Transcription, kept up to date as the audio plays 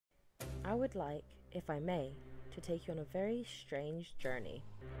I would like, if I may, to take you on a very strange journey.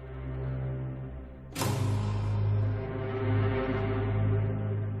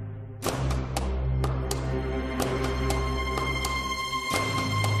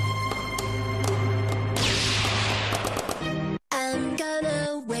 I'm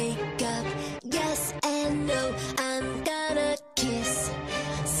gonna wake up, yes and no. I'm gonna kiss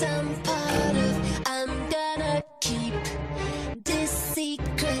some part of, I'm gonna keep this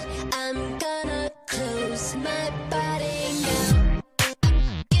secret. I'm gonna close my body now.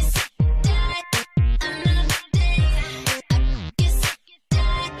 Guess die another day. Guess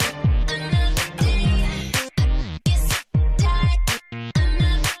die another day. Guess die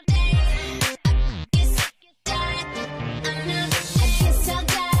another day. Guess die another. I guess I'll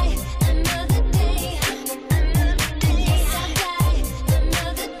die another day. Another day. Guess I'll die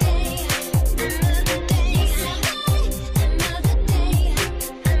another day. Another day. Guess I'll die another day.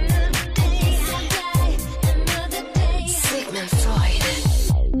 Another day. Guess I'll die another day. Sigmund Freud.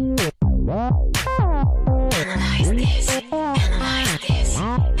 Analyze this. Analyze this.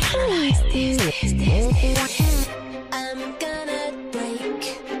 Analyze this. I'm gonna break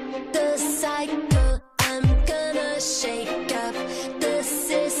the cycle. I'm gonna shake up the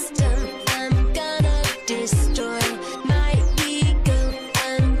system. I'm gonna destroy my ego.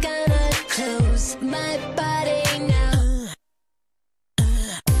 I'm gonna close my body now.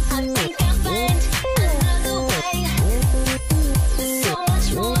 I think I'll find another way. There's so much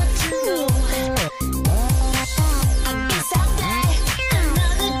more to know. I guess I'll die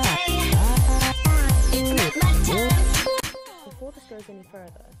another day. It's not my time. Before this goes any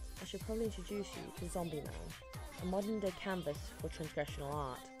further, I should probably introduce you to Zombie Man, a modern-day canvas for transgressional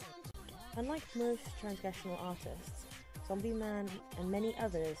art. Unlike most transgressional artists, Zombie Man and many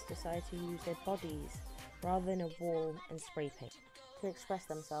others decide to use their bodies rather than a wall and spray paint to express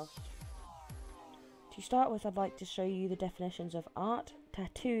themselves. To start with, I'd like to show you the definitions of art,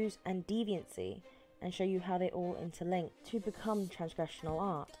 tattoos, and deviancy, and show you how they all interlink to become transgressional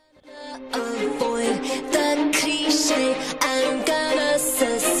art. Avoid the cliche. I'm gonna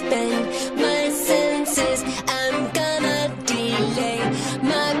suspend my senses. I'm gonna delay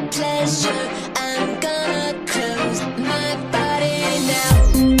my pleasure. I'm gonna close my body now.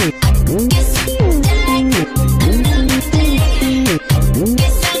 I guess I'll die another day.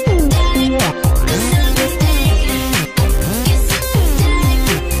 Guess I'll die another day. Guess I'll die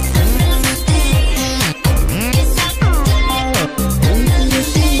another day. Guess I'll die another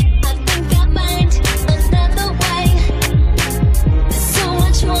day. I think I'll find another way. There's so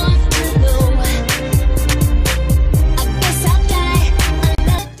much more to know. I guess I'll die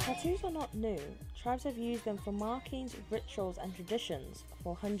another. Tattoos are not new. Tribes have used them for markings, rituals, and traditions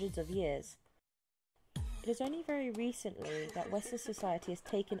for hundreds of years. It is only very recently that Western society has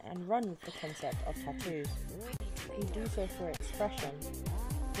taken and run with the concept of tattoos. We do so for expression,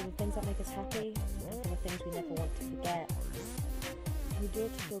 for the things that make us happy, and for the things we never want to forget. We do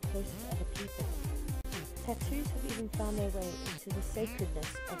it to feel closer to other people. Tattoos have even found their way into the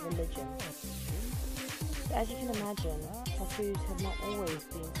sacredness of religion. But as you can imagine, tattoos have not always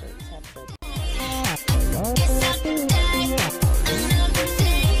been so accepted. Guess I'll die another day. Guess I'll die another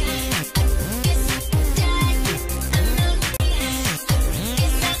day.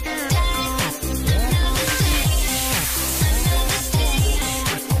 Guess I'll die another day. Another day. Another day. Another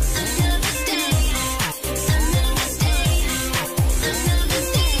day.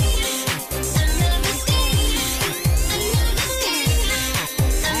 Another day. Another day. Another day.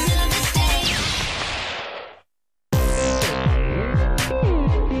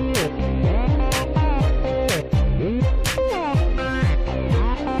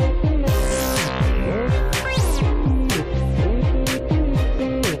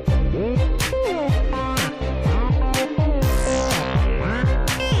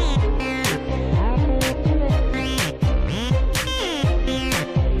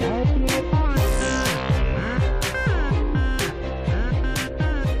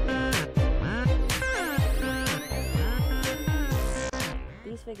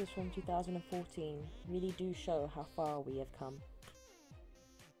 These figures from 2014 really do show how far we have come.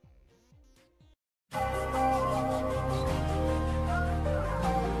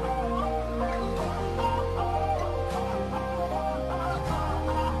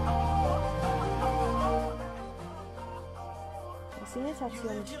 Seeing a tattoo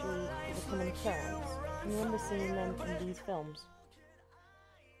on the street is a common occurrence. Can you remember seeing them in these films?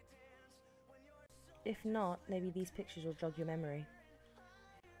 If not, maybe these pictures will jog your memory.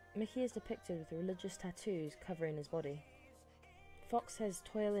 Mickey is depicted with religious tattoos covering his body. Fox has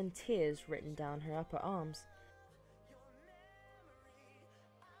toil and tears written down her upper arms.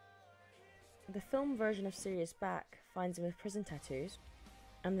 The film version of Sirius Black finds him with prison tattoos,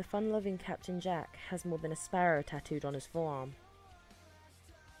 and the fun-loving Captain Jack has more than a sparrow tattooed on his forearm.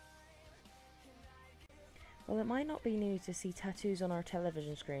 While it might not be new to see tattoos on our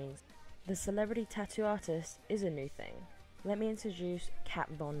television screens, the celebrity tattoo artist is a new thing. Let me introduce Kat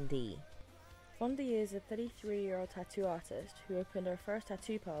Von D. Von D is a 33-year-old tattoo artist who opened her first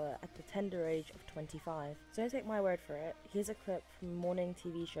tattoo parlor at the tender age of 25. So don't take my word for it, here's a clip from a morning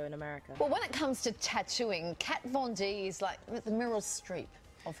TV show in America. Well, when it comes to tattooing, Kat Von D is like the Meryl Streep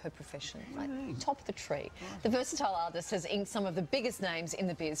of her profession, like top of the tree. The versatile artist has inked some of the biggest names in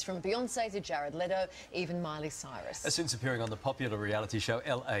the biz, from Beyonce to Jared Leto, even Miley Cyrus. Since appearing on the popular reality show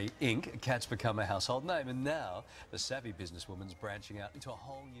LA Inc., Kat's become a household name, and now the savvy businesswoman's branching out into a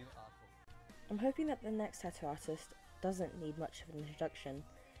whole new art form. I'm hoping that the next tattoo artist doesn't need much of an introduction,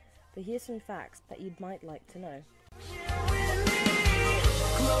 but here's some facts that you might like to know.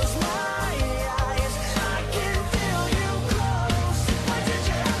 Close my eyes, I can feel you close. Why did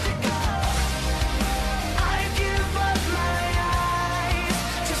you have to go? I give up my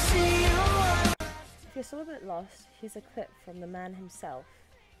eyes to see you. If you're still a bit lost, here's a clip from the man himself.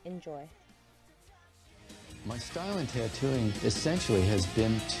 Enjoy. My style in tattooing essentially has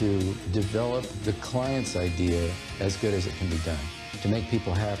been to develop the client's idea as good as it can be done, to make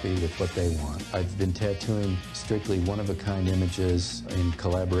people happy with what they want. I've been tattooing strictly one-of-a-kind images in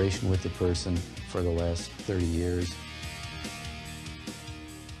collaboration with the person for the last 30 years.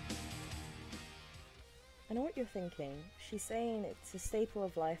 I know what you're thinking. She's saying it's a staple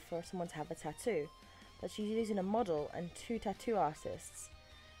of life for someone to have a tattoo, but she's using a model and two tattoo artists.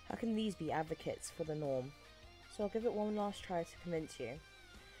 How can these be advocates for the norm? So I'll give it one last try to convince you.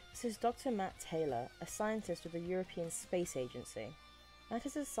 This is Dr. Matt Taylor, a scientist with the European Space Agency. Matt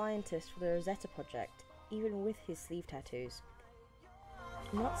is a scientist for the Rosetta Project, even with his sleeve tattoos.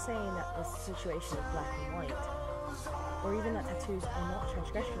 I'm not saying that the situation is black and white, or even that tattoos are not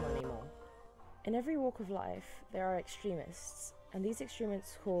transgressional anymore. In every walk of life, there are extremists, and these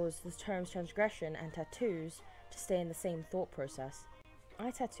extremists cause the terms transgression and tattoos to stay in the same thought process. Eye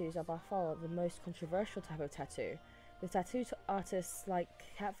tattoos are by far the most controversial type of tattoo, with tattoo artists like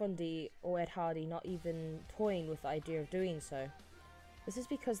Kat Von D or Ed Hardy not even toying with the idea of doing so. This is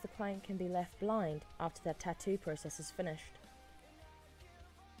because the client can be left blind after their tattoo process is finished.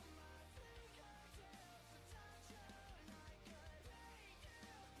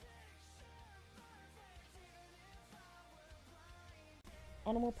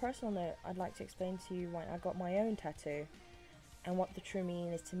 On a more personal note, I'd like to explain to you why I got my own tattoo, and what the true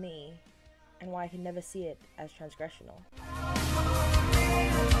meaning is to me, and why I can never see it as transgressional.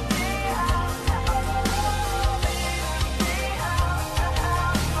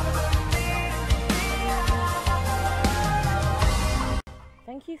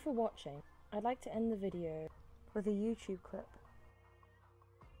 Thank you for watching. I'd like to end the video with a YouTube clip.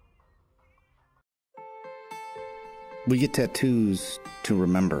 We get tattoos to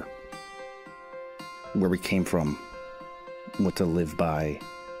remember where we came from, what to live by,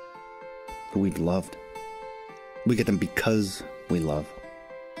 who we've loved. We get them because we love.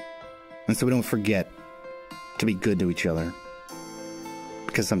 And so we don't forget to be good to each other,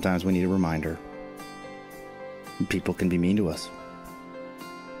 because sometimes we need a reminder. People can be mean to us.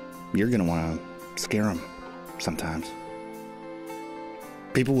 You're going to want to scare them sometimes.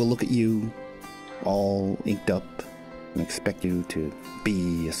 People will look at you all inked up and expect you to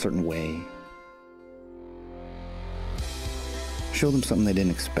be a certain way. Show them something they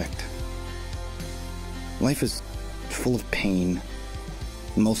didn't expect. Life is full of pain.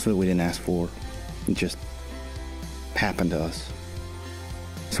 Most of it we didn't ask for. It just happened to us.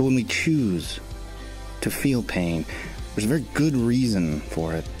 So when we choose to feel pain, there's a very good reason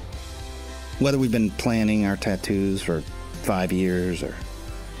for it. Whether we've been planning our tattoos for 5 years or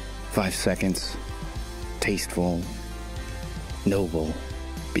 5 seconds, tasteful, noble,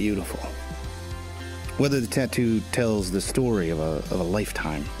 beautiful. Whether the tattoo tells the story of a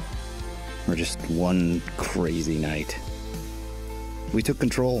lifetime, or just one crazy night. We took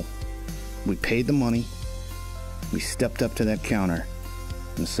control. We paid the money. We stepped up to that counter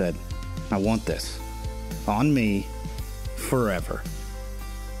and said, I want this. On me, forever.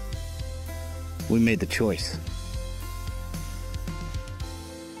 We made the choice.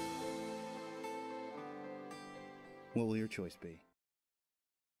 What will your choice be?